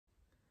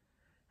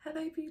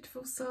Hello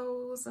beautiful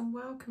souls and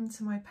welcome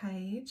to my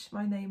page.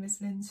 My name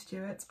is Lynn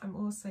Stewart. I'm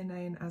also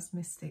known as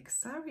Mystic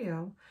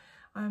Sariel.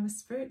 I am a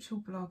spiritual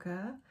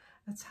blogger,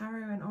 a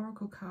tarot and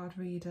oracle card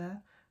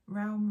reader,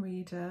 realm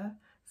reader,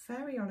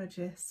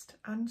 fairyologist,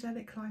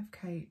 angelic life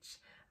coach,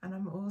 and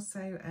I'm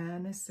also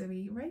an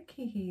Usui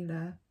Reiki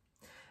healer.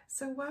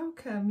 So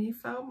welcome, you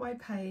found my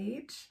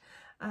page.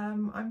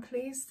 I'm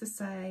pleased to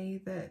say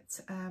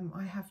that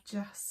I have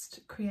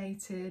just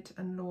created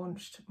and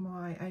launched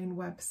my own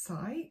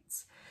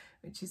website,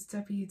 which is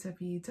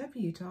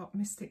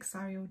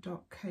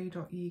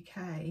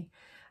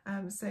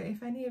www.mysticsariel.co.uk. So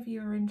if any of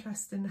you are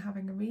interested in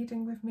having a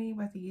reading with me,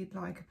 whether you'd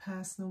like a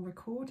personal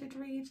recorded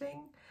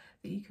reading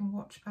that you can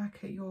watch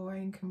back at your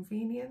own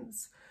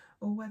convenience,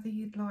 or whether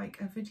you'd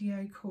like a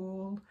video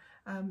call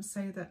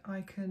so that I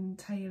can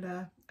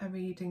tailor a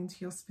reading to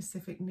your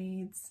specific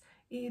needs,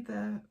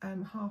 either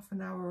half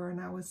an hour or an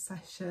hour's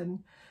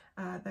session,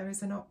 there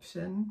is an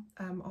option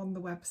on the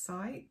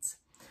website.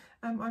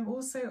 I'm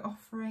also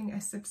offering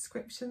a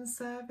subscription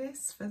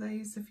service for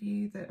those of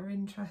you that are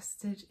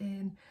interested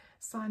in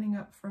signing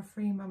up for a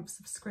 3-month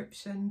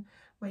subscription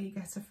where you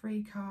get a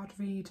free card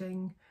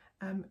reading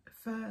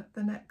for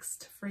the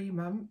next 3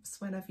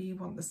 months whenever you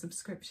want the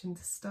subscription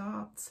to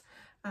start,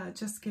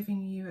 just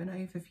giving you an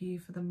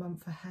overview for the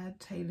month ahead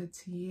tailored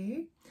to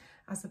you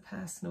as a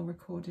personal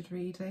recorded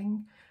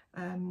reading.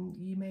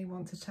 You may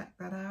want to check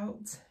that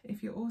out.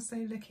 If you're also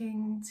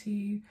looking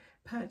to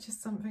purchase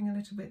something a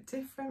little bit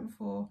different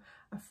for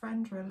a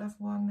friend or a loved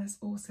one, there's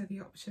also the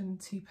option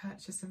to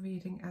purchase a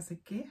reading as a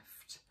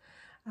gift,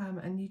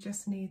 and you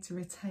just need to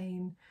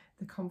retain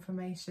the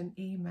confirmation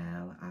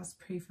email as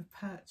proof of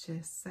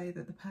purchase so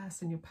that the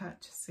person you're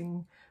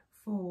purchasing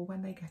for,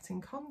 when they get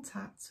in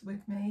contact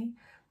with me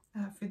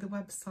through the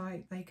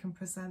website, they can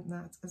present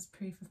that as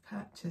proof of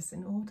purchase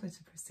in order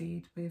to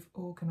proceed with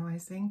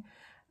organising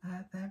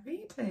their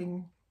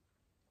reading.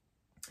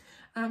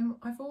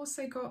 I've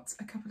also got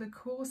a couple of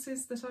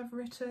courses that I've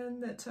written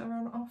that are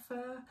on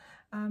offer.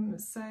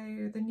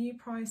 So the new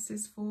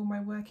prices for my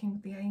Working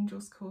with the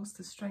Angels course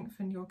to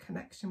strengthen your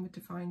connection with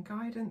divine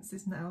guidance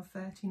is now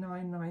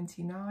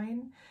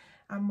 $39.99,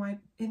 and my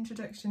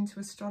Introduction to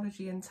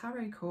Astrology and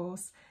Tarot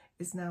course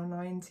is now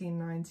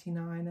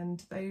 $19.99,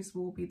 and those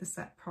will be the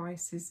set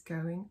prices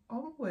going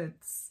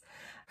onwards.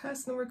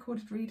 Personal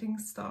recorded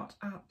readings start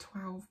at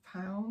 £12.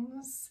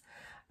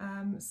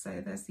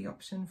 So there's the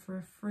option for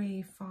a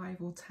free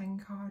 5 or 10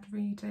 card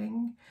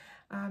reading,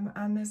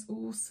 and there's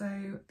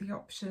also the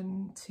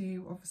option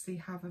to obviously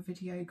have a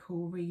video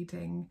call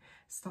reading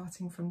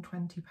starting from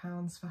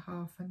 £20 for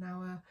half an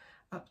hour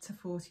up to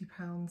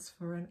 £40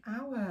 for an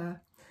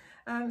hour.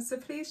 So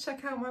please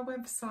check out my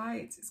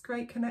website. It's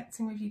great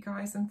connecting with you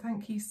guys, and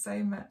thank you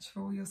so much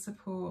for all your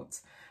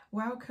support.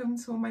 Welcome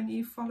to all my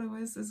new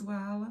followers as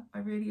well. I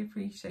really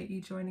appreciate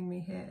you joining me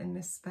here in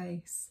this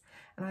space,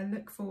 and I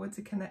look forward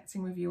to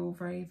connecting with you all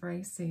very,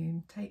 very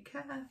soon. Take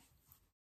care.